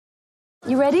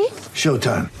You ready?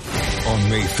 Showtime. On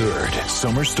May 3rd,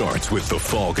 summer starts with The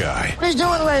Fall Guy. Let's do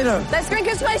it later. Let's drink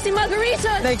a spicy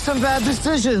margarita. Make some bad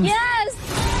decisions.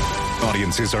 Yes.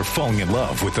 Audiences are falling in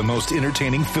love with the most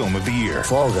entertaining film of the year.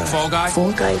 Fall Guy. Fall Guy.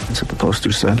 Fall Guy. That's what the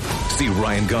poster said. See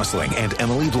Ryan Gosling and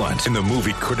Emily Blunt in the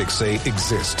movie critics say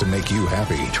exists to make you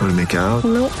happy. Trying to make it out?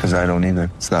 Nope. Because I don't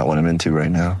either. It's not what I'm into right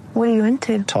now. What are you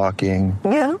into? Talking.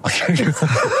 Yeah.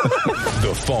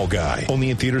 The Fall Guy.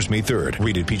 Only in theaters May 3rd.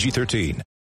 Rated PG-13.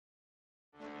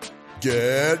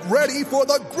 Get ready for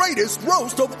the greatest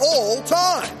roast of all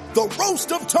time. The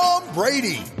Roast of Tom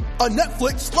Brady. A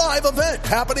Netflix live event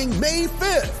happening May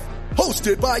 5th.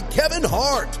 Hosted by Kevin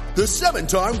Hart. The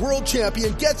 7-time world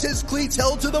champion gets his cleats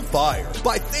held to the fire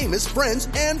by famous friends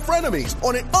and frenemies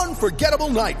on an unforgettable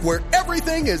night where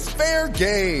everything is fair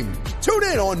game. Tune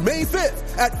in on May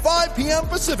 5th at 5 p.m.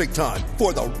 Pacific time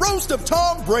for the Roast of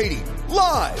Tom Brady.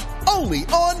 Live only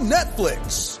on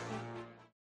Netflix.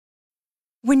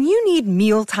 When you need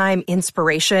mealtime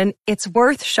inspiration, it's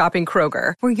worth shopping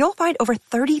Kroger, where you'll find over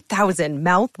 30,000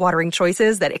 mouth-watering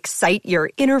choices that excite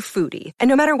your inner foodie. And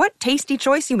no matter what tasty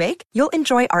choice you make, you'll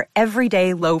enjoy our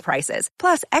everyday low prices,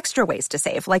 plus extra ways to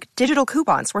save, like digital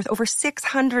coupons worth over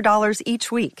 $600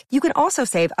 each week. You can also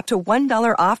save up to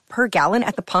 $1 off per gallon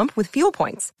at the pump with fuel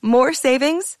points. More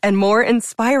savings and more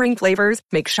inspiring flavors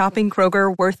make shopping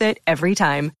Kroger worth it every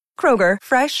time. Kroger,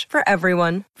 fresh for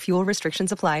everyone. Fuel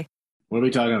restrictions apply. What are we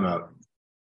talking about?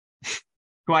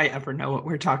 Do I ever know what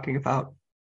we're talking about?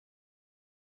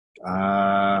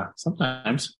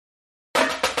 Sometimes.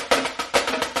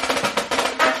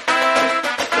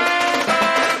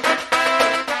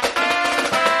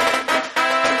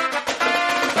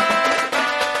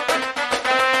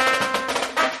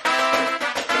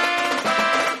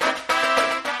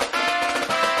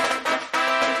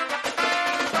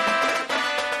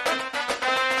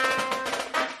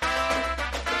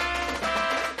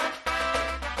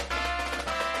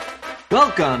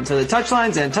 Welcome to the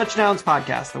Touchlines and Touchdowns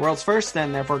podcast, the world's first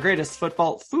and therefore greatest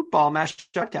football mashup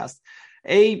podcast.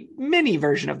 A mini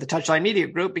version of the Touchline Media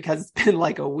Group because it's been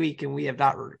like a week and we have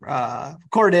not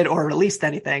recorded or released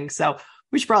anything. So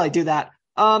we should probably do that.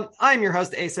 I'm your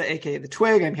host, Asa, aka The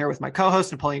Twig. I'm here with my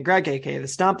co-host, Napoleon Gregg, aka The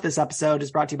Stump. This episode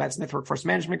is brought to you by the Smith Workforce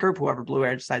Management Group, whoever Blue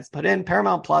Air decides to put in,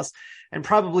 Paramount Plus, and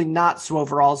probably not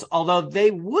Swoveralls, although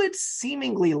they would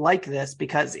seemingly like this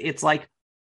because it's like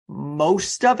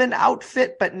most of an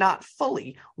outfit, but not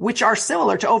fully, which are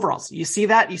similar to overalls. You see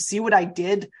that? You see what I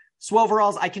did?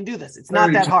 Swoveralls, I can do this. It's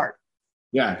not that hard.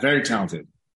 Yeah, very talented.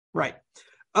 Right.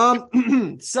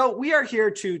 So we are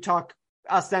here to talk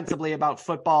ostensibly about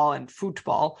football and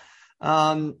football.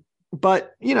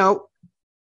 But, you know,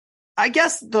 I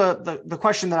guess the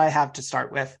question that I have to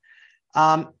start with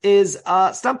is,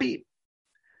 Stumpy,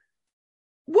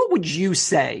 what would you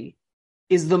say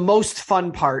is the most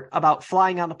fun part about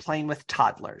flying on a plane with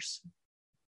toddlers?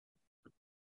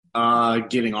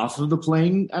 Getting off of the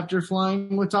plane after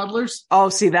flying with toddlers. Oh,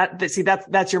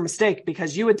 that's your mistake,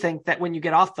 because you would think that when you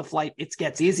get off the flight, it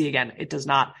gets easy again. It does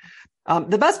not.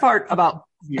 The best part about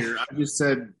here, I just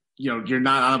said, you're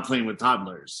not on a plane with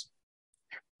toddlers.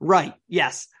 Right.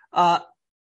 Yes. I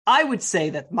would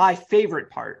say that my favorite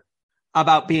part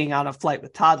about being on a flight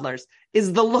with toddlers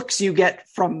is the looks you get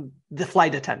from the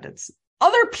flight attendants.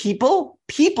 Other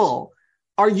people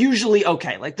are usually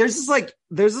okay. Like there's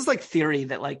this theory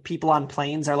that like people on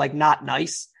planes are like not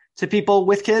nice to people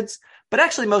with kids, but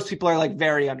actually most people are like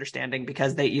very understanding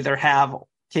because they either have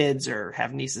kids or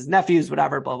have nieces, nephews,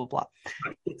 whatever, blah, blah, blah.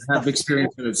 Have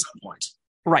experienced it at some point.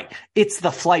 Right. It's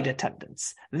the flight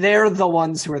attendants. They're the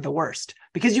ones who are the worst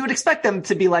because you would expect them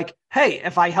to be like, hey,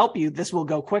 if I help you, this will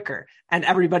go quicker and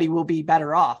everybody will be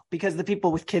better off because the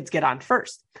people with kids get on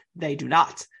first. They do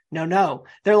not. No.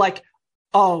 They're like,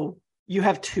 oh, you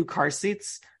have 2 car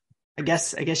seats. I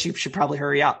guess you should probably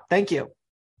hurry up. Thank you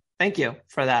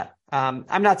for that. I'm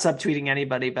not subtweeting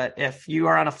anybody, but if you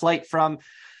are on a flight from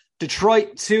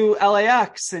Detroit to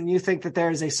LAX and you think that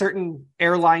there's a certain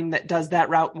airline that does that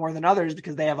route more than others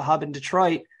because they have a hub in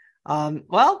Detroit,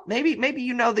 well, maybe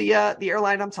you know the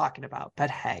airline I'm talking about. But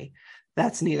hey,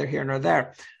 that's neither here nor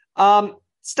there.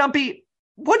 Stumpy,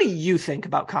 what do you think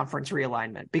about conference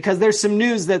realignment? Because there's some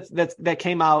news that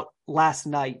came out last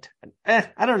night.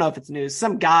 I don't know if it's news.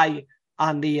 Some guy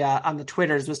on the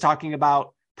Twitters was talking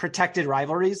about protected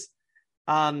rivalries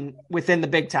within the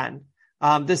Big Ten.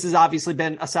 This has obviously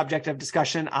been a subject of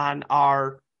discussion on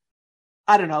our,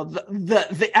 I don't know,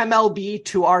 the MLB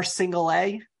to our single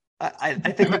A. I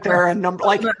think that there are a number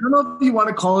like, I don't know if you want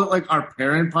to call it like our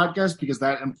parent podcast because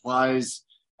that implies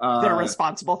they're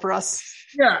responsible for us.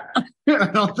 Yeah. I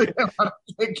don't think I want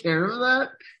to take care of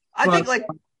that. I think like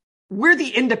we're the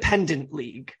independent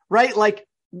league, right? Like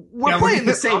we're playing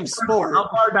the same sport. How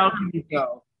far down can you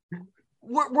go?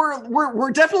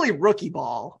 We're definitely rookie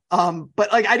ball.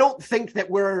 But like I don't think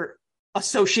that we're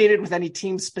associated with any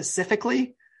team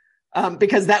specifically,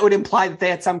 because that would imply that they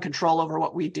had some control over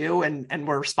what we do and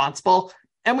we're responsible,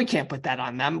 and we can't put that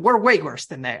on them. We're way worse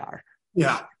than they are.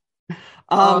 Yeah.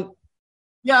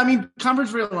 Yeah, I mean,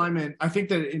 conference realignment, I think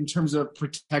that in terms of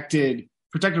protected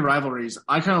rivalries,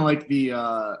 I kind of like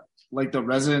the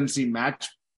residency match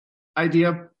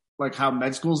idea, like how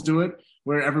med schools do it,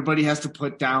 where everybody has to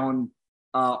put down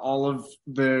all of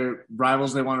the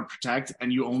rivals they want to protect,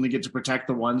 and you only get to protect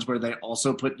the ones where they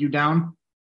also put you down.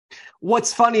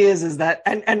 What's funny is that,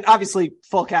 and obviously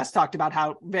Fullcast talked about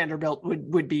how Vanderbilt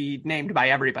would be named by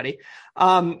everybody.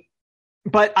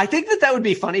 But I think that would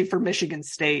be funny for Michigan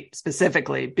State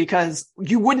specifically, because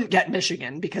you wouldn't get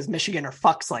Michigan because Michigan are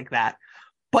fucks like that.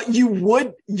 But you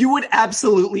would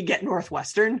absolutely get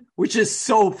Northwestern, which is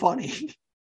so funny.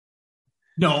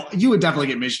 No, you would definitely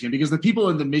get Michigan because the people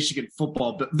in the Michigan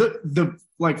football, the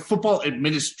like football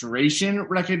administration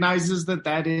recognizes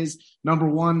that is, number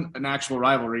one, an actual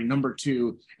rivalry. Number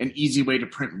two, an easy way to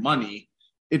print money.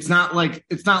 It's not like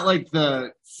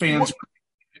the fans.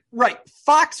 Right.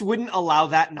 Fox wouldn't allow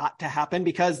that not to happen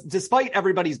because despite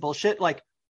everybody's bullshit, like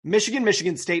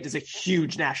Michigan State is a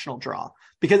huge national draw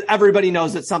because everybody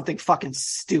knows that something fucking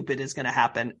stupid is going to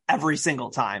happen every single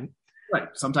time. Right.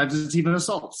 Sometimes it's even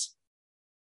assaults.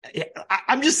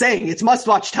 I'm just saying it's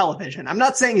must-watch television. I'm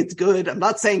not saying it's good. I'm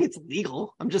not saying it's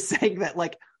legal. I'm just saying that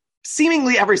like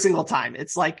seemingly every single time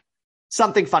it's like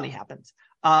something funny happens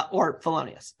or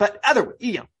felonious. But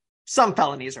some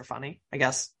felonies are funny, I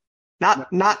guess.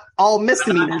 Not all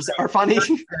misdemeanors are funny.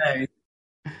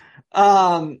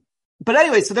 But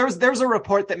anyway, so there was a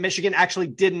report that Michigan actually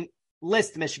didn't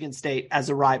list Michigan State as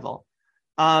a rival.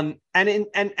 And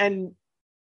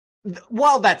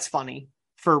while that's funny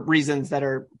for reasons that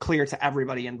are clear to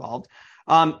everybody involved,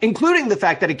 including the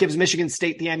fact that it gives Michigan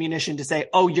State the ammunition to say,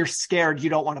 oh, you're scared, you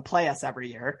don't want to play us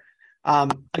every year.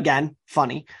 Again,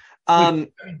 funny.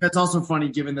 That's also funny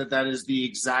given that is the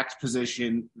exact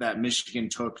position that Michigan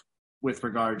took with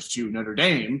regards to Notre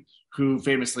Dame, who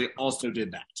famously also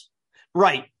did that.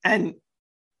 Right. And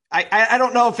I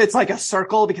don't know if it's like a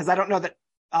circle because I don't know that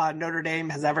Notre Dame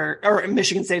has ever, or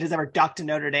Michigan State has ever ducked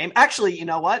Notre Dame. Actually, you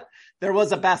know what? There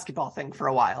was a basketball thing for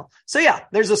a while. So yeah,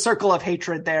 there's a circle of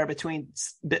hatred there between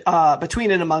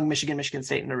and among Michigan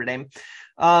State and Notre Dame.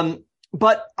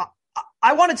 But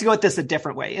I wanted to go at this a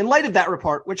different way. In light of that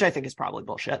report, which I think is probably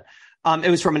bullshit. It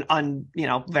was from an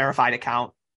verified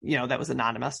account, that was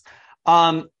anonymous.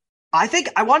 I think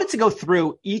I wanted to go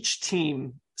through each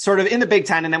team sort of in the Big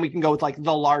Ten, and then we can go with like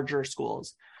the larger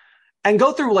schools and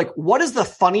go through like, what is the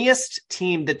funniest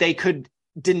team that they could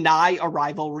deny a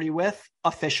rivalry with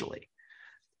officially?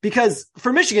 Because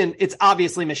for Michigan, it's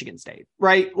obviously Michigan State,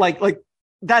 right? Like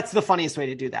that's the funniest way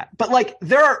to do that. But like,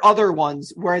 there are other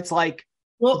ones where it's like,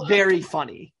 very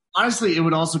funny. Honestly, it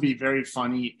would also be very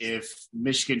funny if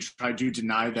Michigan tried to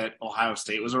deny that Ohio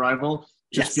State was a rival.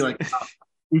 Just be like, oh,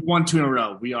 we've won 2 in a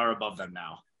row. We are above them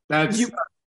now.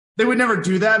 They would never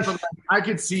do that, but like, I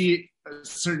could see a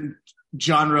certain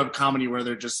genre of comedy where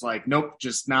they're just like, nope,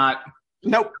 not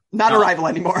a rival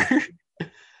anymore.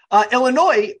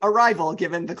 Illinois, a rival,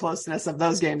 given the closeness of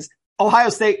those games. Ohio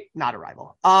State, not a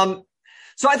rival.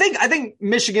 So I think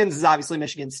Michigan's is obviously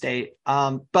Michigan State.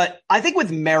 But I think with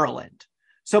Maryland.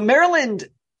 So Maryland,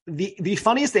 the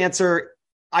funniest answer,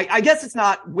 I guess it's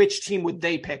not which team would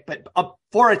they pick, but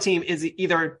for a team is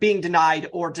either being denied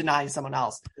or denying someone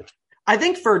else. I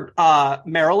think for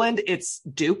Maryland, it's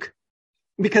Duke,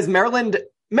 because Maryland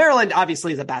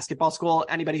obviously is a basketball school.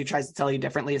 Anybody who tries to tell you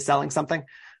differently is selling something.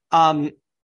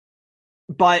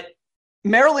 But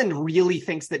Maryland really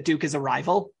thinks that Duke is a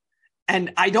rival.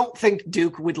 And I don't think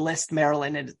Duke would list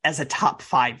Maryland as a top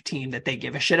 5 team that they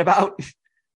give a shit about.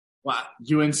 Well,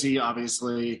 UNC,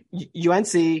 obviously.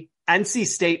 UNC, NC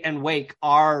State, and Wake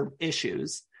are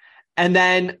issues. And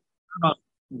then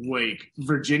Wake,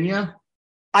 Virginia.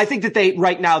 I think that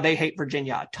right now they hate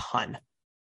Virginia a ton.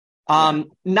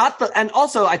 And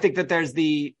also I think that there's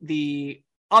the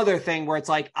other thing where it's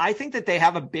like, I think that they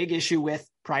have a big issue with,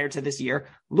 prior to this year,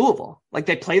 Louisville. Like,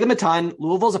 they play them a ton.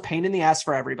 Louisville's a pain in the ass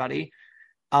for everybody.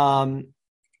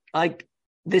 Like,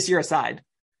 this year aside.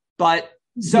 But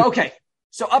so, okay.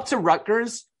 So up to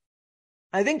Rutgers.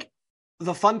 I think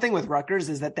the fun thing with Rutgers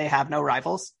is that they have no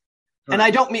rivals. Right. And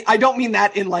I don't mean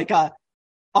that in like a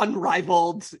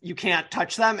unrivaled, you can't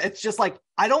touch them. It's just like,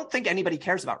 I don't think anybody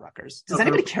cares about Rutgers. Does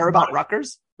anybody care about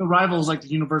Rutgers? The rival is like the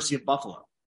University of Buffalo.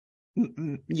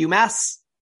 UMass.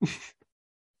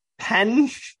 Penn.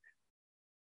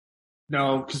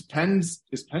 No, because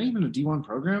is Penn even a D1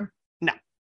 program? No.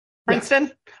 Princeton?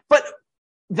 Yeah. But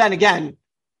then again,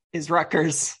 is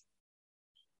Rutgers.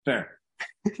 Fair.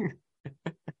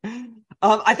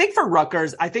 I think for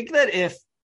Rutgers, I think that if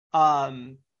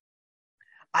I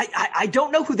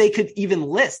don't know who they could even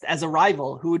list as a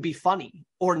rival who would be funny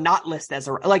or not list as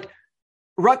like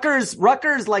Rutgers,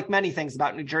 like many things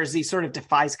about New Jersey, sort of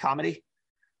defies comedy.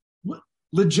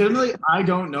 Legitimately, I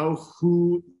don't know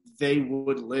who they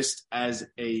would list as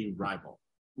a rival.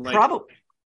 Like, probably.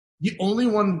 The only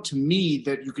one to me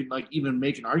that you could like even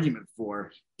make an argument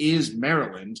for is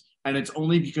Maryland. And it's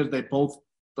only because they both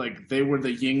like they were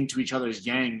the yin to each other's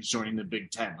yangs joining the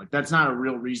Big Ten. Like that's not a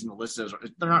real reason to list as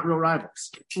they're not real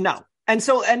rivals. No. And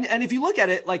so, and if you look at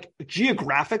it like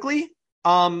geographically,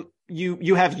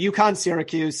 you have UConn,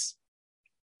 Syracuse,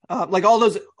 like all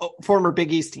those former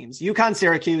Big East teams, UConn,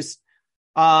 Syracuse,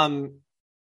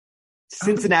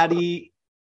 Cincinnati.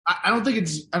 I don't think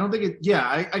it. Yeah,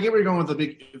 I get where you're going with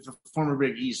the former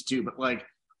Big East too, but like,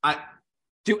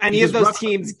 do any of those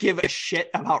teams give a shit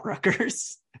about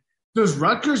Rutgers? Does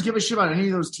Rutgers give a shit about any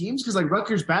of those teams? Because like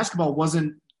Rutgers basketball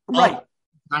wasn't right.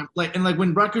 Like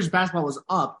when Rutgers basketball was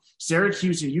up,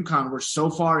 Syracuse and UConn were so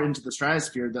far into the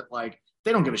stratosphere that like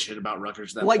they don't give a shit about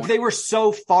Rutgers. Like they were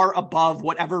so far above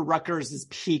whatever Rutgers'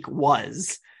 peak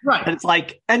was. Right. And it's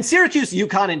like, and Syracuse,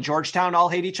 UConn, and Georgetown all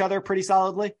hate each other pretty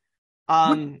solidly.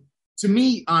 To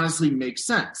me, honestly, makes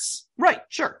sense. Right.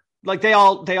 Sure. Like they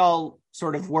all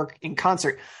sort of work in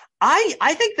concert.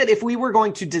 I think that if we were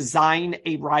going to design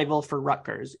a rival for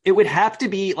Rutgers, it would have to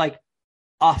be like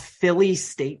a Philly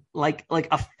state, like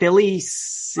a Philly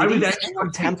city or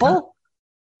Temple.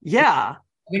 Yeah.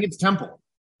 I think it's Temple.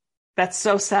 That's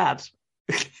so sad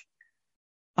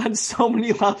on so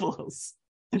many levels.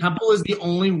 Temple is the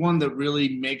only one that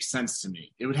really makes sense to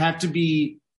me. It would have to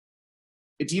be,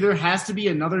 it either has to be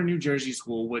another New Jersey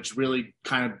school, which really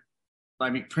kind of, I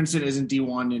mean, Princeton isn't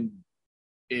D1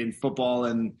 in football,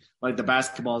 and like the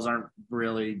basketballs aren't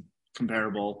really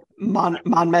comparable.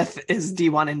 Monmouth is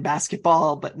D1 in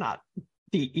basketball, but not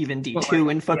even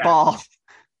D2 in football. Yeah.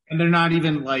 And they're not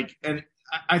even like, and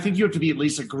I think you have to be at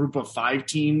least a group of 5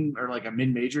 team or like a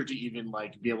mid-major to even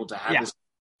like be able to have this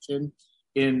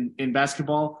in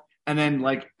basketball. And then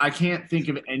like, I can't think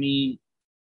of any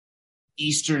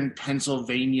Eastern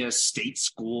Pennsylvania state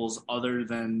schools other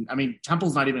than, I mean,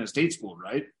 Temple's not even a state school,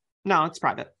 right? No, it's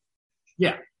private.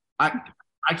 Yeah. I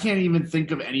can't even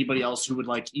think of anybody else who would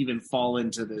like even fall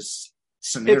into this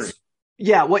scenario.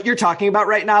 What you're talking about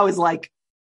right now is like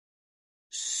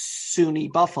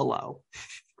SUNY Buffalo.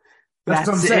 That's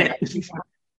what I'm saying.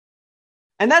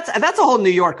 And that's a whole New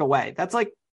York away. That's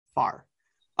like far.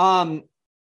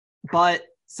 But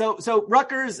so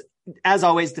Rutgers, as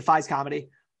always, defies comedy.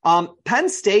 Penn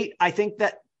State, I think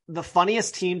that the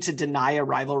funniest team to deny a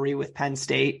rivalry with Penn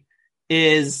State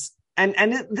is,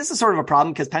 and this is sort of a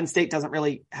problem because Penn State doesn't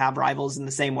really have rivals in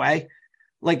the same way.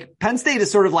 Like Penn State is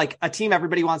sort of like a team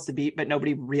everybody wants to beat, but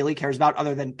nobody really cares about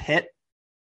other than Pitt.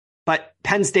 But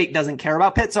Penn State doesn't care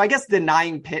about Pitt. So I guess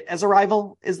denying Pitt as a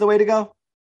rival is the way to go.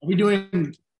 Are we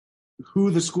doing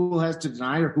who the school has to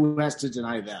deny or who has to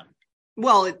deny them?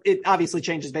 Well, it obviously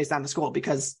changes based on the school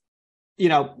because, you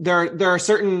know, there are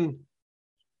certain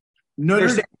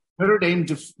Notre Dame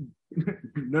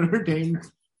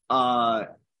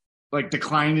like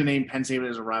declining to name Penn State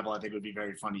as a rival. I think would be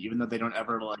very funny, even though they don't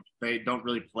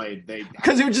really play.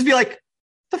 Because it would just be like,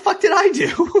 the fuck did I do?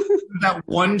 That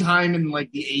one time in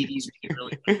like the 80s.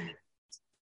 Really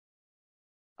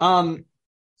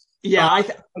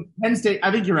Penn State.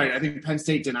 I think you're right. I think Penn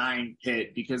State denying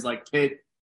Pitt because like Pitt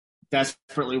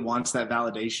desperately wants that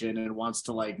validation and wants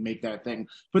to like make that thing.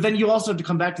 But then you also have to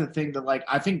come back to the thing that like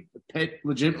I think Pitt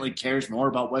legitimately cares more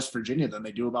about West Virginia than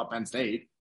they do about Penn State.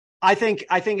 I think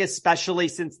especially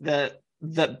since the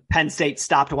Penn State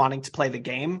stopped wanting to play the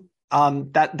game,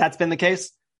 that's been the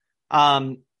case.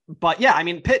 But yeah, I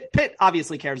mean Pitt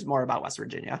obviously cares more about West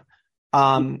Virginia.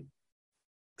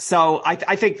 So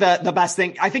I think the best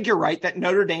thing, I think you're right that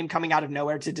Notre Dame coming out of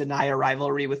nowhere to deny a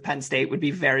rivalry with Penn State would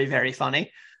be very, very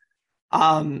funny.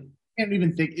 I can't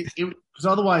even think because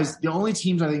otherwise the only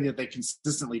teams I think that they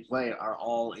consistently play are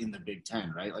all in the Big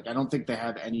Ten, right? Like I don't think they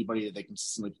have anybody that they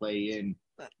consistently play in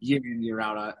year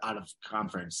out of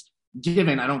conference.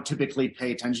 Given I don't typically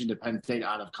pay attention to Penn State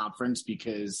out of conference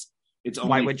because it's only,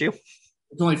 why would you?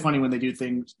 It's only funny when they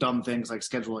do dumb things like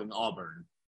scheduling Auburn.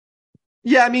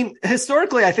 Yeah, I mean,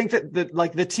 historically, I think that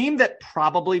the team that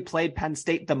probably played Penn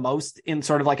State the most in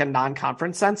sort of like a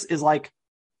non-conference sense is like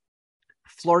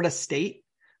Florida State.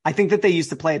 I think that they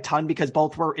used to play a ton because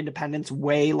both were independents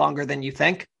way longer than you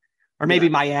think, or maybe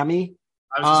Miami.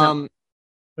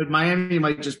 But But Miami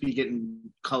might just be getting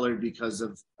colored because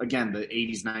of, again, the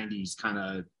 80s, 90s kind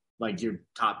of like your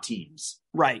top teams.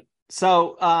 Right.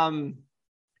 So I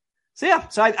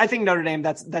think Notre Dame,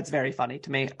 that's very funny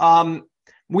to me.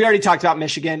 We already talked about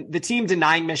Michigan. The team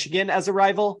denying Michigan as a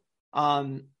rival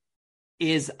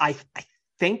is, I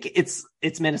think it's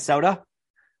Minnesota.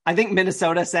 I think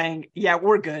Minnesota saying, yeah,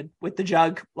 we're good with the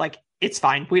jug. Like, it's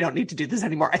fine. We don't need to do this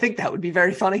anymore. I think that would be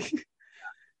very funny.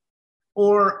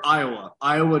 Or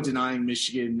Iowa denying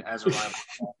Michigan as a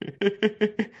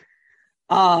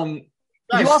rival.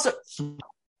 You also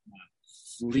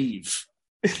leave.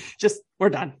 Just, we're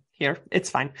done here. It's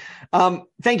fine.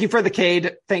 Thank you for the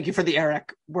Cade. Thank you for the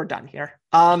Eric. We're done here.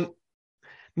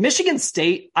 Michigan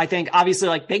State, I think obviously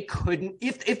like they couldn't,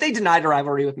 if they denied a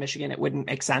rivalry with Michigan, it wouldn't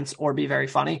make sense or be very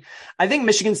funny. I think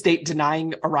Michigan State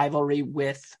denying a rivalry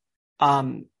with,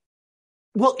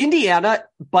 Indiana,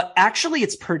 but actually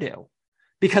it's Purdue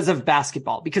because of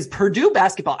basketball, because Purdue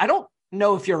basketball, I don't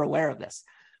know if you're aware of this.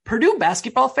 Purdue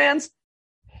basketball fans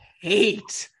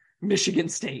hate Michigan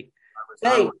State.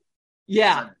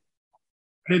 Yeah.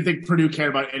 I didn't think Purdue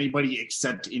cared about anybody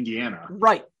except Indiana.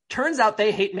 Right. Turns out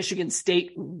they hate Michigan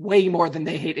State way more than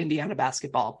they hate Indiana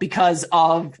basketball because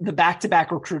of the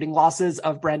back-to-back recruiting losses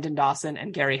of Brendan Dawson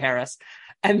and Gary Harris.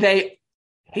 And they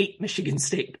hate Michigan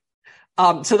State.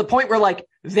 To the point where like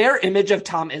their image of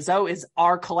Tom Izzo is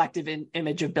our collective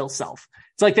image of Bill Self.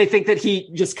 It's like they think that he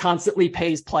just constantly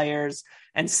pays players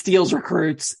and steals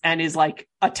recruits and is like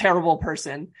a terrible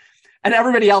person. And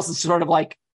everybody else is sort of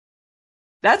like,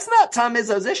 that's not Tom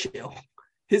Izzo's issue.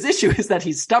 His issue is that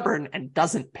he's stubborn and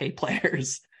doesn't pay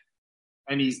players.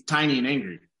 And he's tiny and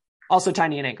angry. Also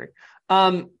tiny and angry.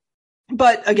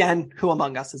 But again, who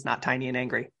among us is not tiny and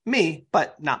angry? Me,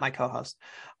 but not my co-host.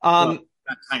 Not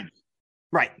tiny.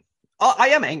 Right. I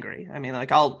am angry. I mean,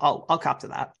 like I'll cop to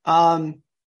that.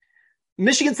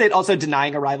 Michigan State also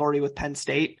denying a rivalry with Penn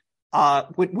State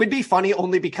would be funny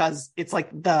only because it's like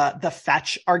the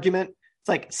fetch argument. It's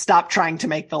like, stop trying to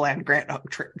make the land grant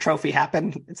trophy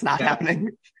happen. It's not happening.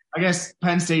 I guess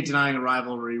Penn State denying a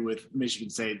rivalry with Michigan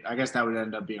State, I guess that would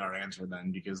end up being our answer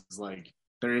then, because like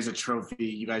there is a trophy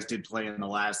you guys did play in the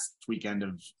last weekend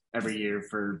of every year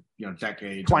for,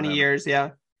 decades. 20 years. Yeah.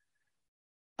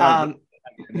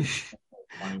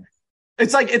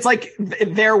 It's like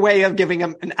their way of giving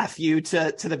them an FU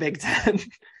to the Big Ten.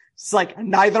 It's like,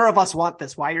 neither of us want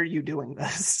this. Why are you doing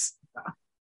this?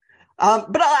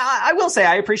 But I will say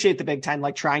I appreciate the Big Ten,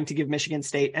 like trying to give Michigan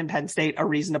State and Penn State a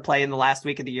reason to play in the last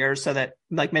week of the year so that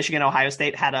like Michigan, Ohio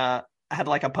State had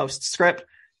like a postscript,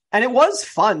 and it was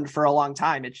fun for a long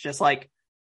time. It's just like,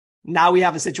 now we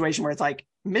have a situation where it's like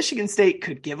Michigan State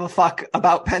could give a fuck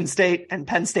about Penn State, and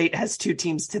Penn State has two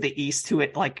teams to the east who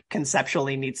it like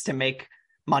conceptually needs to make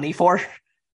money for.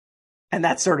 And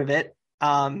that's sort of it.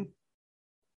 Ohio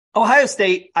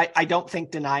State, I don't think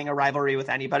denying a rivalry with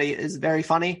anybody is very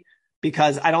funny,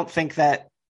 because I don't think that,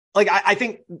 like, I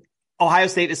think Ohio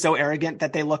State is so arrogant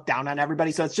that they look down on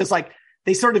everybody. So it's just like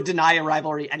they sort of deny a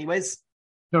rivalry anyways.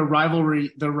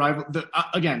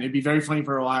 Again, it'd be very funny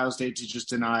for Ohio State to just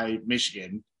deny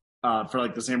Michigan for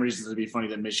like the same reasons it'd be funny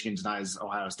that Michigan denies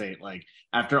Ohio State. Like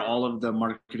after all of the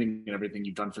marketing and everything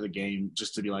you've done for the game,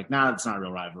 just to be like, nah, it's not a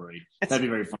real rivalry. That'd be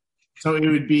very funny. So it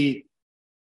would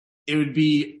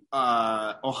be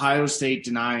Ohio State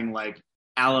denying like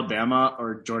Alabama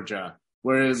or Georgia,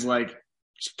 whereas like,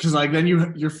 because like then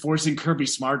you're forcing Kirby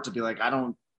Smart to be like,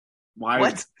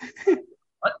 what?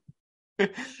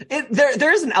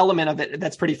 There is an element of it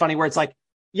that's pretty funny where it's like,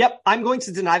 yep, I'm going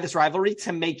to deny this rivalry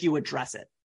to make you address it.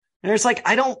 And it's like,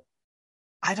 I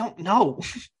don't know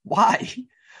why.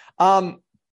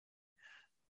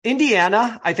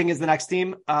 Indiana, I think, is the next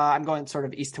team. I'm going sort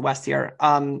of east to west here.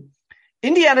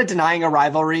 Indiana denying a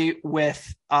rivalry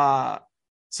with,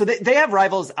 so they have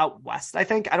rivals out west, I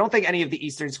think. I don't think any of the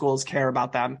Eastern schools care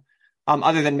about them,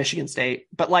 other than Michigan State.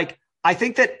 But like, I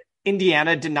think that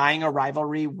Indiana denying a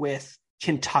rivalry with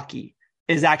Kentucky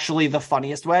is actually the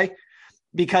funniest way,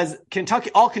 because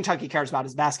all Kentucky cares about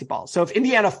is basketball. So if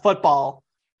Indiana football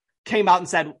came out and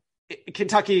said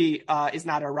Kentucky is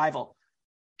not our rival,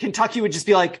 Kentucky would just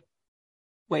be like,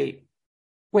 wait,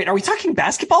 are we talking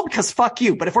basketball? Because fuck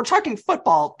you. But if we're talking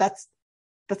football, that's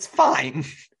fine.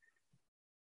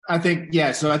 I think,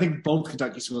 yeah. So I think both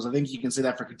Kentucky schools, I think you can say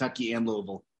that for Kentucky and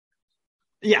Louisville.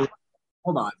 Yeah.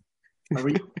 Hold on. Are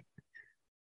we?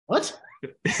 What?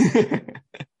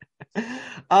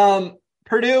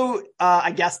 Purdue,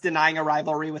 I guess, denying a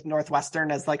rivalry with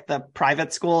Northwestern as like the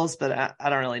private schools, but I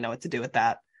don't really know what to do with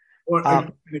that. Or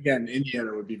again,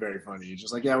 Indiana would be very funny.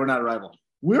 Just like, yeah, we're not a rival.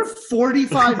 We're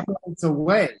 45 minutes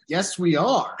away. Yes, we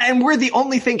are. And we're the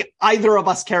only thing either of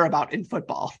us care about in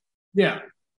football. Yeah.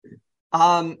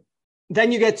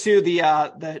 Then you get to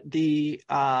the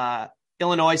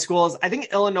Illinois schools. I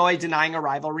think Illinois denying a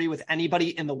rivalry with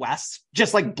anybody in the West,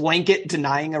 just like blanket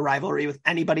denying a rivalry with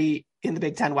anybody in the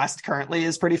Big Ten West currently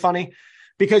is pretty funny,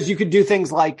 because you could do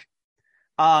things like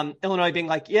Illinois being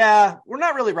like, yeah, we're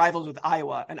not really rivals with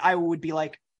Iowa. And Iowa would be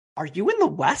like, are you in the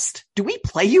West? Do we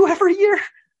play you every year?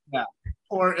 Yeah.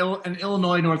 Or an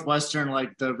Illinois Northwestern,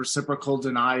 like the reciprocal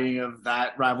denying of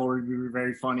that rivalry would be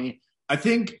very funny. I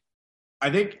think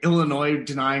Illinois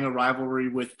denying a rivalry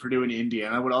with Purdue and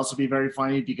Indiana would also be very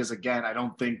funny, because again, I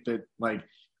don't think that like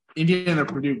Indiana or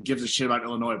Purdue gives a shit about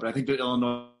Illinois, but I think that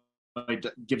Illinois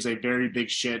gives a very big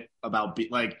shit about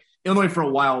like Illinois for a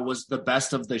while was the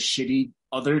best of the shitty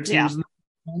other teams.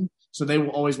 Yeah. So they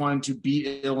always wanted to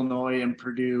beat Illinois and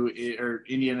Purdue, or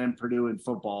Indiana and Purdue in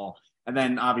football. And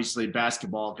then obviously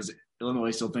basketball, because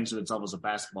Illinois still thinks of itself as a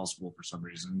basketball school for some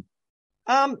reason.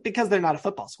 Because they're not a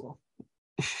football school.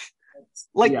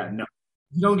 Like, yeah, no,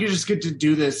 you don't just get to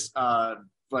do this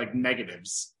like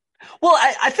negatives. Well,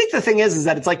 I think the thing is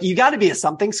that it's like, you got to be a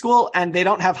something school, and they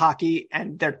don't have hockey,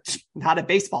 and they're not a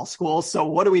baseball school. So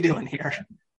what are we doing here?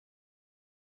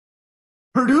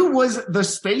 Purdue was the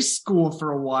space school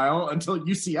for a while until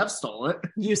UCF stole it.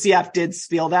 UCF did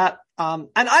steal that. And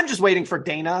I'm just waiting for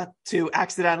Dana to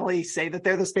accidentally say that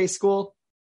they're the space school.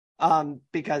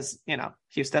 Because,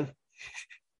 Houston.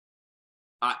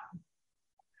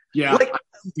 Yeah, like, I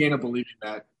see Dana believing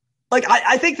that. Like,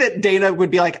 I think that Dana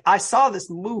would be like, I saw this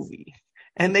movie,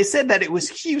 and they said that it was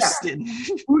Houston.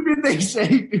 Yeah.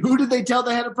 Who did they tell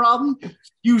they had a problem?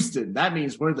 Houston. That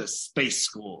means we're the space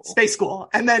school. Space school.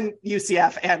 And then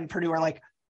UCF and Purdue are like,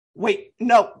 wait,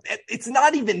 no, it's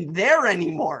not even there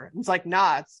anymore. It's like,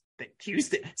 nah, it's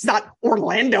Houston. It's not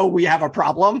Orlando. We have a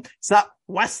problem. It's not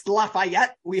West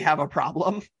Lafayette. We have a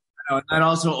problem. And that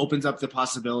also opens up the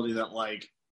possibility that, like,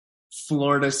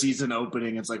 Florida season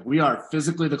opening, it's like, we are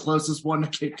physically the closest one to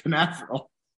Cape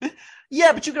Canaveral.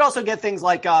 Yeah, but you could also get things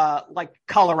like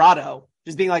Colorado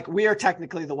just being like, we are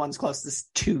technically the ones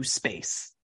closest to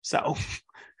space. So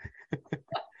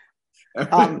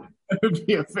that would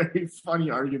be a very funny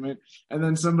argument. And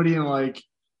then somebody in, like,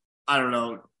 I don't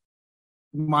know,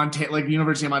 Montana, like the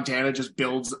University of Montana, just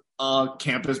builds a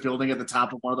campus building at the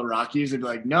top of one of the Rockies and be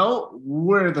like, no,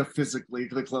 we're the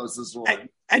closest one.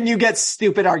 And you get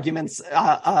stupid arguments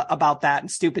about that, and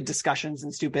stupid discussions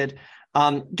and stupid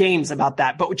games about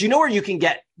that. But do you know where you can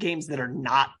get games that are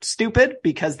not stupid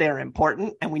because they're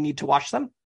important and we need to watch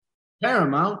them?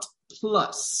 Paramount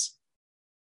Plus.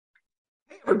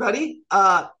 Hey, everybody.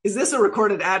 Is this a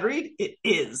recorded ad read? It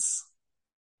is.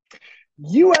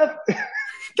 God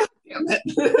damn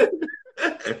it.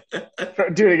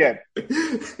 Do it again.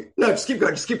 No, just keep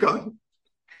going.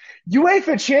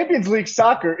 UEFA Champions League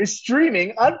Soccer is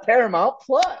streaming on Paramount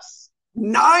Plus.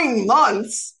 9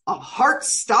 months of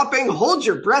heart-stopping,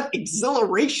 hold-your-breath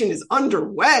exhilaration is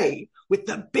underway with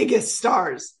the biggest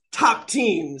stars, top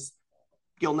teams,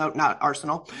 you'll note not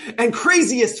Arsenal, and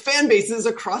craziest fan bases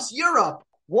across Europe.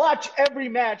 Watch every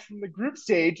match from the group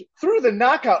stage through the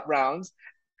knockout rounds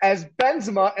as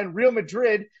Benzema and Real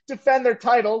Madrid defend their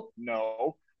title,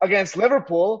 no. Against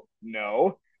Liverpool,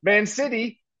 no. Man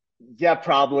City, yeah,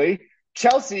 probably.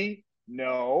 Chelsea,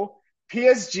 no.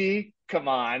 PSG, come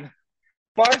on.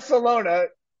 Barcelona,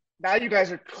 now you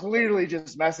guys are clearly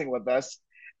just messing with us.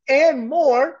 And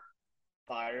more,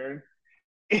 Bayern,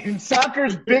 in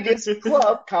soccer's biggest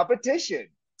club competition.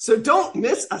 So don't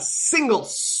miss a single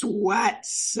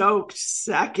sweat-soaked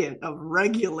second of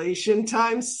regulation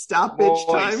time, stoppage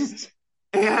time,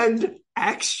 and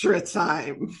extra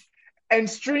time. And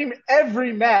stream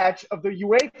every match of the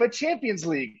UEFA Champions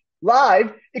League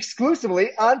live exclusively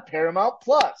on Paramount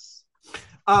Plus.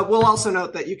 We'll also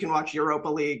note that you can watch Europa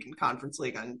League and Conference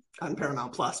League on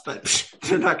Paramount Plus, but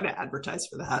they're not going to advertise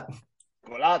for that.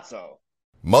 Golazo.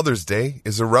 Mother's Day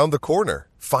is around the corner.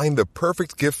 Find the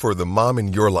perfect gift for the mom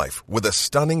in your life with a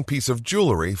stunning piece of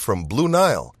jewelry from Blue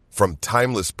Nile. From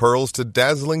timeless pearls to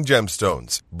dazzling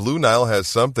gemstones, Blue Nile has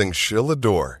something she'll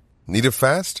adore. Need it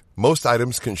fast? Most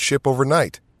items can ship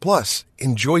overnight. Plus,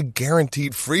 enjoy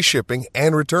guaranteed free shipping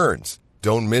and returns.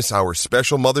 Don't miss our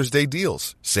special Mother's Day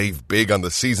deals. Save big on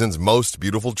the season's most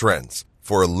beautiful trends.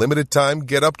 For a limited time,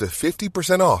 get up to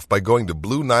 50% off by going to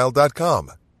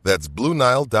BlueNile.com. That's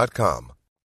BlueNile.com.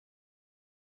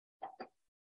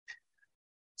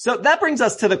 So that brings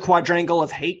us to the quadrangle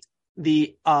of hate,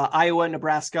 the Iowa,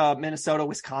 Nebraska, Minnesota,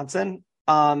 Wisconsin.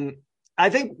 I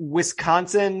think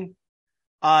Wisconsin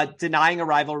denying a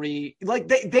rivalry. Like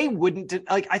they wouldn't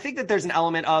like, I think that there's an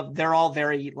element of they're all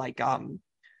very like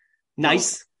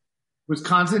nice.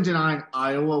 Wisconsin denying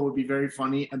Iowa would be very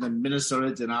funny, and then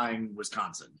Minnesota denying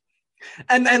Wisconsin.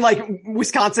 And like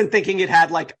Wisconsin thinking it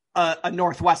had like a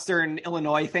Northwestern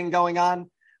Illinois thing going on,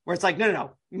 where it's like,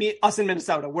 no, us and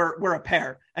Minnesota, we're a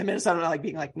pair, and Minnesota like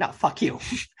being like, no, fuck you.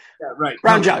 Yeah, right.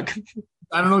 Brown jug.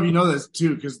 I don't know if you know this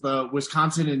too, because the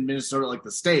Wisconsin and Minnesota, like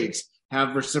the states,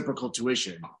 have reciprocal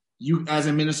tuition. You, as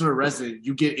a Minnesota resident,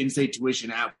 you get in-state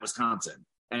tuition at Wisconsin,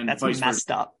 and that's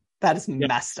messed up. That is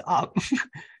messed up.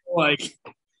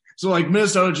 So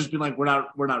Minnesota just be like, we're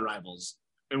not rivals.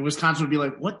 And Wisconsin would be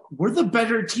like, what? We're the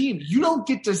better team. You don't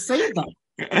get to say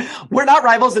that. We're not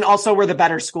rivals, and also we're the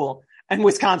better school. And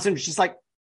Wisconsin was just like,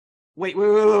 wait,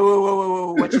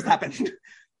 what just happened?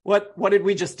 What did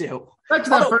we just do? Back to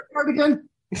that first part again.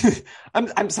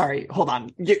 I'm sorry. Hold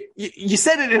on. You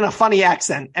said it in a funny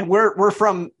accent, and we're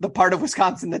from the part of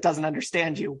Wisconsin that doesn't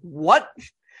understand you. What?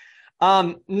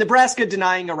 Nebraska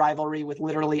denying a rivalry with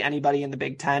literally anybody in the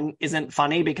Big Ten isn't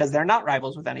funny because they're not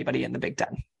rivals with anybody in the Big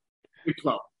Ten.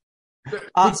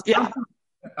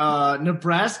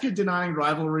 Nebraska denying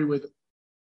rivalry with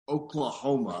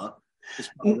Oklahoma is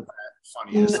probably the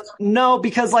funniest. No,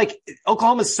 because like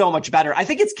Oklahoma's so much better. I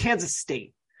think it's Kansas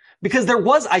State, because there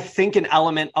was, I think, an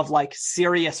element of like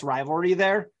serious rivalry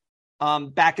there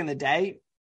back in the day.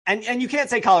 And you can't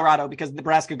say Colorado because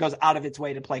Nebraska goes out of its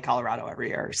way to play Colorado every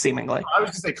year, seemingly. I was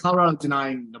going to say Colorado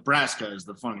denying Nebraska is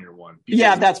the funnier one.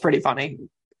 Yeah, that's pretty funny.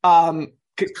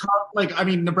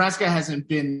 Nebraska hasn't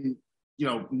been,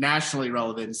 nationally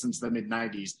relevant since the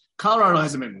mid-90s. Colorado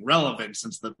hasn't been relevant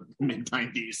since the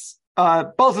mid-90s.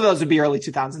 Both of those would be early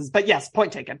 2000s. But yes,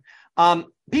 point taken.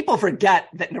 People forget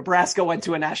that Nebraska went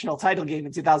to a national title game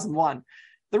in 2001.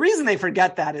 The reason they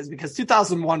forget that is because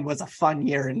 2001 was a fun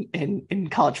year in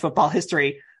college football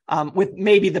history, with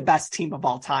maybe the best team of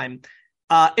all time.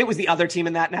 It was the other team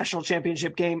in that national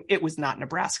championship game. It was not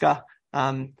Nebraska.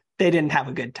 They didn't have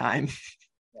a good time.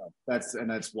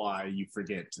 That's why you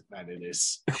forget that it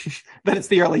is. That it's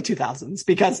the early 2000s,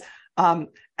 because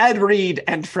Ed Reed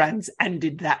and friends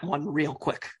ended that one real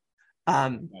quick.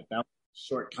 That was a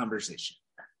short conversation.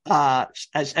 As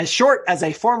short as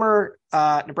a former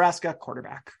Nebraska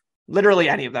quarterback. Literally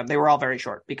any of them. They were all very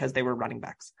short because they were running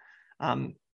backs.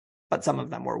 But some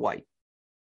of them were white.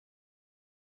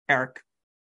 Eric,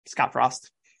 Scott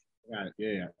Frost.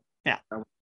 Yeah.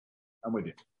 I'm with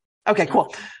you. Okay,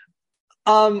 cool.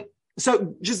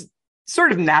 So just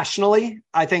sort of nationally,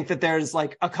 I think that there's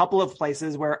like a couple of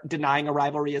places where denying a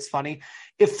rivalry is funny.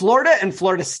 If Florida and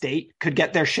Florida State could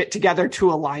get their shit together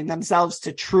to align themselves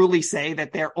to truly say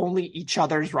that they're only each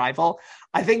other's rival,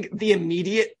 I think the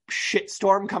immediate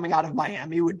shitstorm coming out of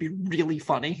Miami would be really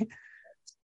funny.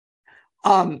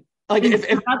 So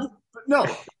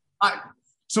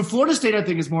Florida State, I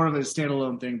think, is more of a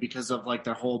standalone thing because of like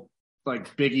their whole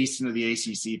like Big East into the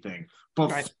ACC thing.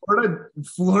 But right.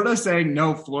 Florida saying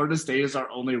no, Florida State is our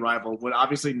only rival would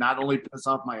obviously not only piss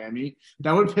off Miami,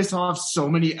 that would piss off so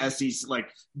many SEC, like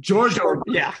Georgia.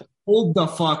 Yeah, hold the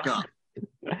fuck up.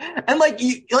 And like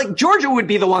Georgia would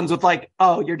be the ones with like,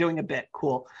 oh, you're doing a bit,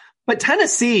 cool. But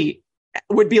Tennessee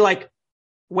would be like,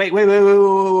 wait, you're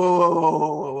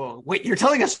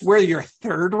telling us we're your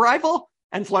third rival?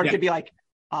 And Florida could be like,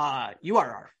 you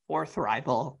are our fourth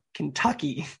rival.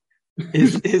 Kentucky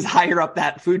is higher up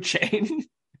that food chain.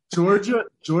 Georgia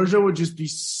would just be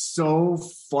so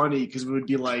funny because it would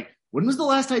be like, when was the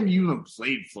last time you even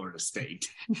played Florida State?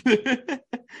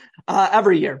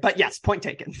 Every year, but yes, point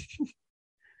taken.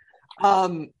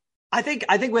 I think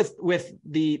with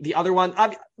the other one,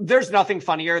 there's nothing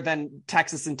funnier than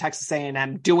Texas and Texas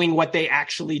A&M doing what they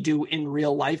actually do in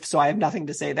real life. So I have nothing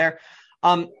to say there.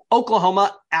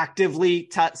 Oklahoma actively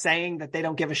saying that they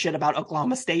don't give a shit about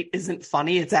Oklahoma State isn't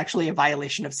funny. It's actually a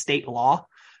violation of state law.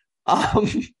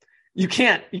 You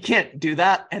can't do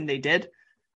that. And they did.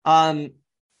 Clemson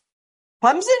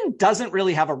doesn't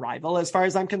really have a rival as far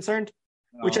as I'm concerned,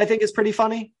 which I think is pretty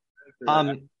funny.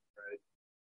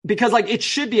 Because like it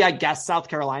should be, I guess, South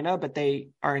Carolina, but they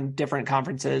are in different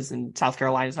conferences and South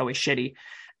Carolina is always shitty.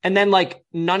 And then like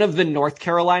none of the North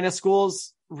Carolina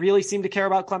schools really seem to care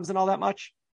about Clemson all that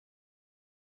much.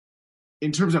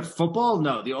 In terms of football,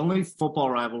 no. The only football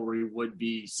rivalry would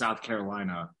be South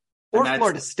Carolina. Or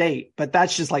Florida State, but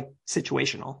that's just like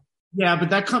situational. Yeah,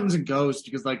 but that comes and goes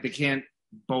because like they can't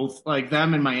both, like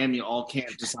them and Miami all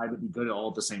can't decide to be good all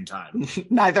at the same time.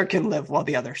 Neither can live while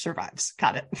the other survives.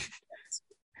 Got it.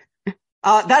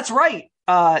 That's right.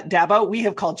 Dabo, we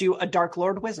have called you a Dark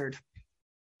Lord Wizard.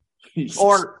 Jesus.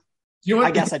 Or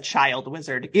I guess a child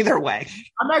wizard. Either way.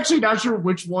 I'm actually not sure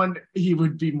which one he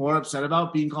would be more upset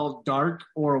about, being called dark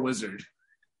or a wizard.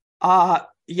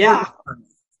 Yeah.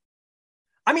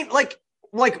 I mean, like,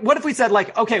 what if we said,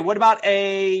 like, okay, what about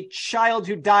a child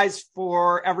who dies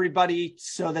for everybody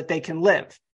so that they can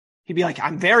live? He'd be like,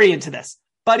 I'm very into this,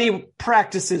 but he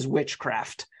practices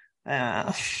witchcraft.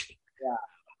 Yeah.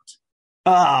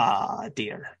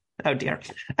 Dear. Oh, dear.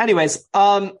 Anyways,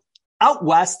 out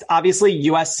west, obviously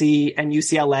USC and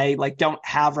UCLA, like, don't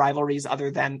have rivalries other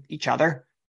than each other.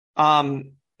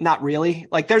 Not really.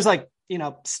 Like, there's, like, you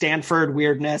know, Stanford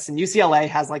weirdness, and UCLA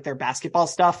has, like, their basketball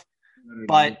stuff.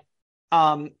 But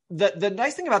the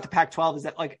nice thing about the Pac-12 is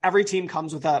that, like, every team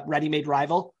comes with a ready-made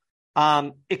rival,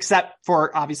 except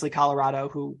for obviously Colorado,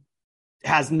 who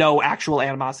has no actual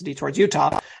animosity towards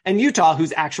Utah, and Utah,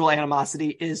 whose actual animosity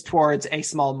is towards a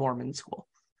small Mormon school.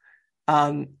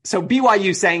 So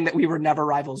BYU saying that we were never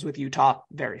rivals with Utah,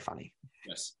 very funny.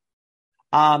 Yes.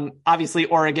 Obviously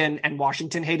Oregon and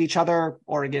Washington hate each other.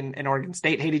 Oregon and Oregon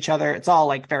State hate each other. It's all,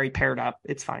 like, very paired up.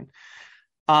 It's fine.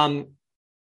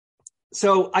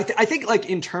 So I think, like,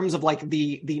 in terms of, like,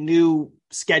 the new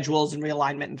schedules and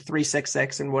realignment and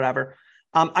 3-6-6 and whatever,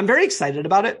 I'm very excited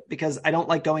about it because I don't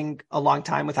like going a long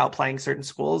time without playing certain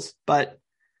schools. But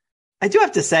I do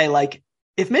have to say, like,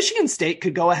 if Michigan State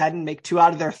could go ahead and make 2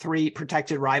 out of their 3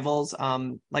 protected rivals,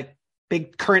 like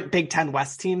current Big Ten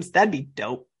West teams, that'd be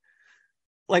dope.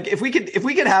 Like, if we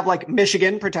could have, like,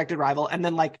 Michigan protected rival and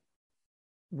then, like,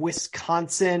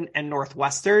 Wisconsin and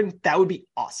Northwestern, that would be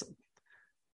awesome.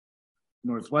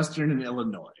 Northwestern and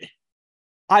Illinois.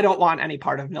 I don't want any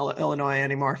part of Illinois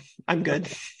anymore. I'm good.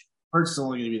 Hurt's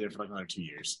only going to be there for, like, another 2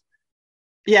 years.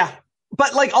 Yeah.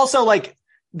 But, like, also, like,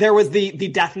 there was the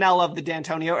death knell of the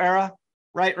D'Antonio era,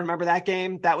 right? Remember that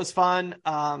game? That was fun.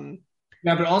 Yeah,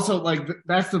 but also, like,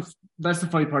 that's the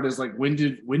funny part is, like, when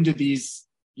did these,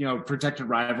 you know, protected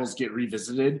rivals get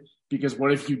revisited? Because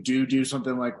what if you do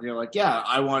something like, you're like, yeah,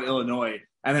 I want Illinois,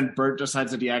 and then Bert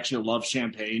decides that he actually loves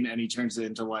Champaign and he turns it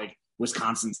into, like,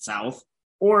 Wisconsin South,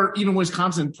 or even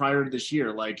Wisconsin prior to this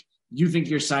year. Like, you think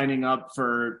you're signing up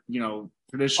for, you know,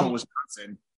 traditional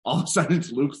Wisconsin, all of a sudden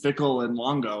it's Luke Fickell and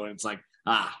Longo, and it's like,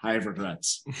 I have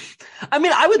regrets. I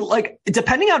mean, I would, like,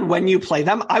 depending on when you play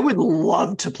them, I would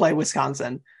love to play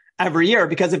Wisconsin every year,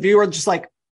 because if you were just like,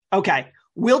 okay,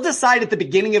 we'll decide at the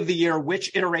beginning of the year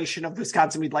which iteration of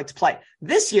Wisconsin we'd like to play.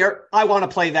 This year, I want to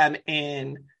play them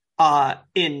in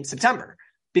September,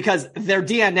 because their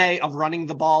DNA of running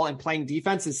the ball and playing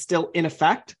defense is still in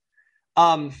effect.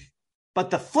 But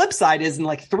the flip side is, in,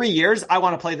 like, 3 years, I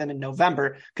want to play them in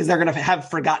November, because they're going to have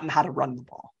forgotten how to run the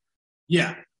ball.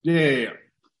 Yeah. You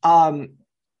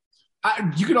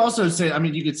could also say, I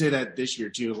mean, you could say that this year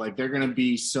too. Like, they're going to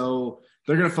be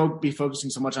be focusing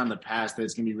so much on the past that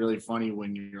it's going to be really funny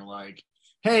when you're like,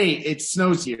 hey, it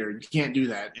snows here. You can't do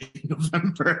that in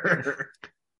November.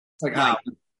 It's like, I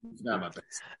forgot about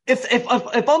this.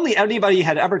 If only anybody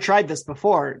had ever tried this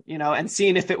before, you know, and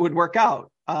seen if it would work out.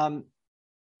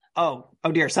 Oh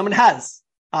dear. Someone has,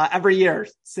 every year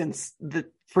since the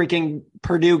freaking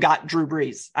Purdue got Drew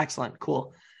Brees. Excellent.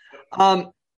 Cool.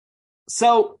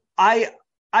 So I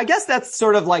guess that's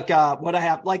sort of like, what I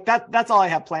have, like, that's all I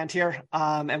have planned here.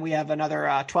 And we have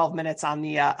another, 12 minutes on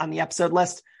the episode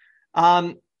list.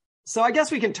 So I guess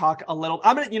we can talk a little.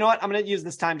 I'm going to use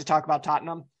this time to talk about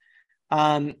Tottenham.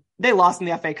 They lost in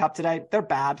the FA Cup today. They're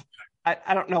bad.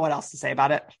 I don't know what else to say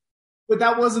about it. But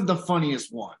that wasn't the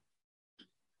funniest one.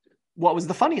 What was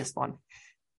the funniest one?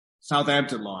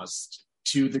 Southampton lost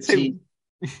to the team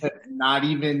not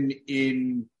even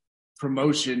in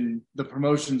the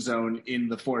promotion zone in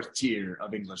the 4th tier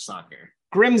of English soccer.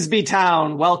 Grimsby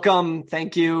Town, welcome.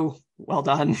 Thank you. Well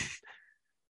done.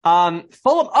 Fulham.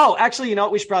 Oh, actually, you know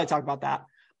what? We should probably talk about that.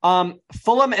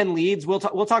 Fulham and Leeds. We'll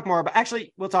talk more about.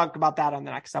 Actually, we'll talk about that on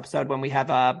the next episode when we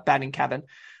have Ben and Kevin.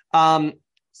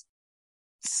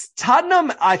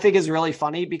 Tottenham, I think, is really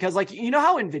funny because, like, you know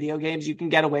how in video games you can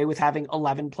get away with having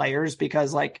 11 players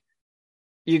because, like,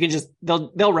 you can just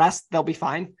they'll rest, they'll be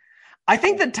fine. I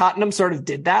think that Tottenham sort of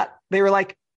did that. They were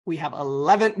like, we have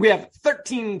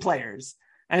 13 players.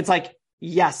 And it's like,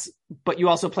 yes, but you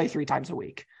also play 3 times a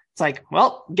week. It's like,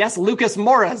 well, guess Lucas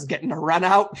Moura's getting a run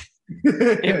out.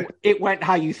 It went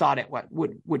how you thought it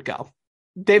would go.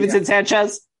 Davinson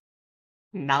Sanchez,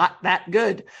 not that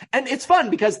good. And it's fun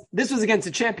because this was against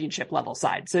a championship level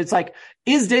side. So it's like,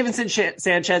 is Davinson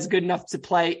Sanchez good enough to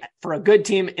play for a good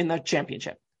team in the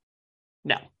championship?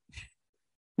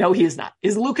 No, he is not.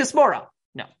 Is Lucas Moura?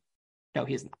 No,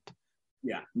 he is not.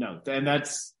 Yeah, no. And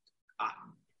that's,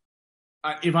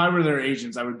 if I were their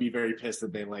agents, I would be very pissed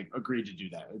that they, like, agreed to do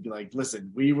that. It'd be like,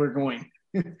 listen, we were going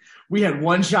We had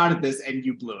one shot at this and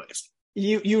you blew it.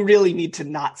 You really need to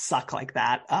not suck like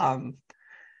that.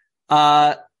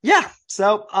 Yeah.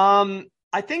 So,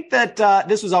 I think that,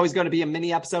 this was always going to be a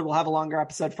mini episode. We'll have a longer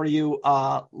episode for you,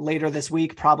 later this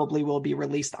week. Probably will be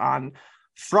released on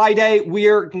Friday.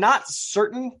 We're not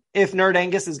certain if Nerd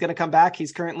Angus is going to come back.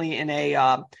 He's currently in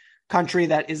a, country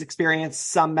that is experiencing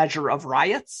some measure of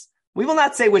riots. We will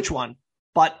not say which one,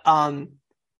 but,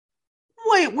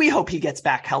 we hope he gets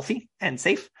back healthy and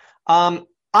safe. I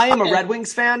am a Red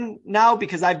Wings fan now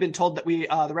because I've been told that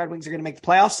the Red Wings are going to make the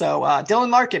playoffs. So,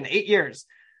 Dylan Larkin, 8 years.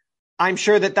 I'm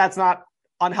sure that that's not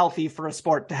unhealthy for a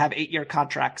sport to have 8-year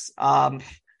contracts.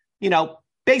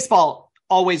 Baseball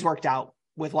always worked out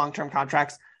with long-term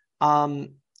contracts.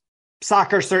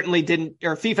 Soccer certainly didn't,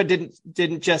 or FIFA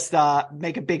didn't just,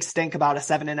 make a big stink about a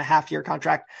 7.5-year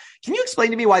contract. Can you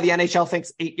explain to me why the NHL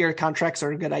thinks 8-year contracts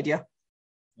are a good idea?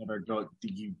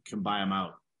 You can buy them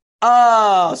out.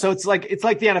 Oh, so it's like the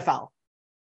NFL.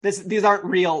 These aren't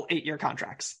real 8-year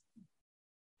contracts.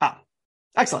 Oh,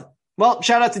 excellent. Well,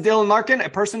 shout out to Dylan Larkin, a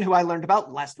person who I learned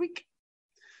about last week.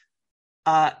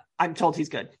 I'm told he's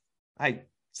good.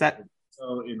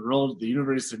 So enrolled at the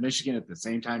University of Michigan at the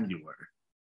same time you were.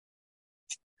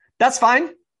 That's fine.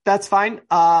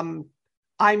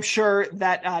 I'm sure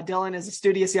that Dylan is a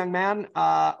studious young man,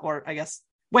 or I guess.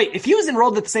 Wait, if he was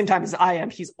enrolled at the same time as I am,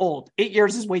 he's old. 8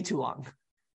 years is way too long.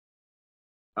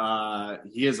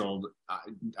 He is old.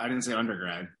 I didn't say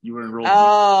undergrad. You were enrolled for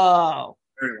a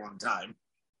very long time.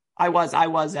 I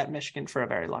was at Michigan for a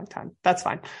very long time. That's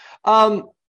fine.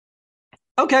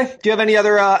 Okay. Do you have any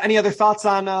other thoughts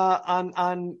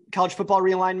on college football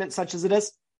realignment, such as it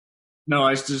is? No,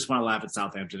 I just want to laugh at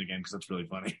Southampton again because that's really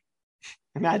funny.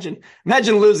 Imagine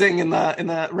losing in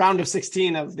the round of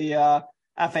 16 of the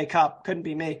FA Cup. Couldn't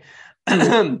be me.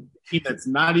 That's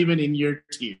not even in your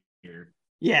tier.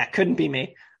 Yeah, couldn't be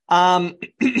me.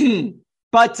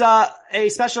 But a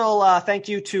special thank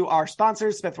you to our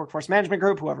sponsors, Smith Workforce Management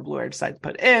Group, whoever Blue Air decided to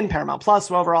put in, Paramount Plus,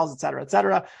 Overalls, et cetera, et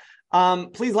cetera.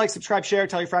 Please like, subscribe, share,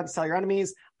 tell your friends, tell your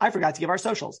enemies. I forgot to give our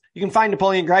socials. You can find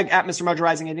Napoleon Gregg at Mr. Mojo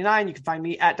Rising 89. You can find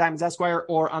me at Diamonds Esquire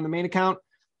or on the main account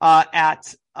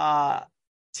at TLS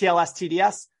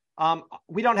TDS.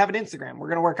 We don't have an Instagram. We're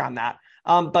going to work on that.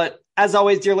 But as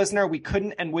always, dear listener, we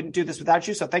couldn't and wouldn't do this without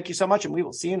you. So thank you so much, and we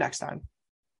will see you next time.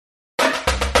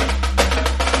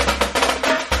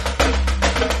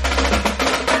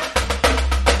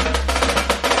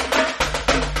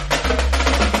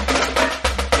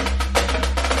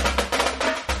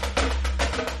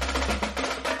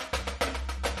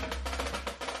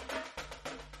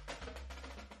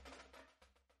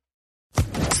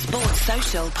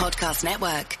 Social Podcast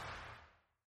Network.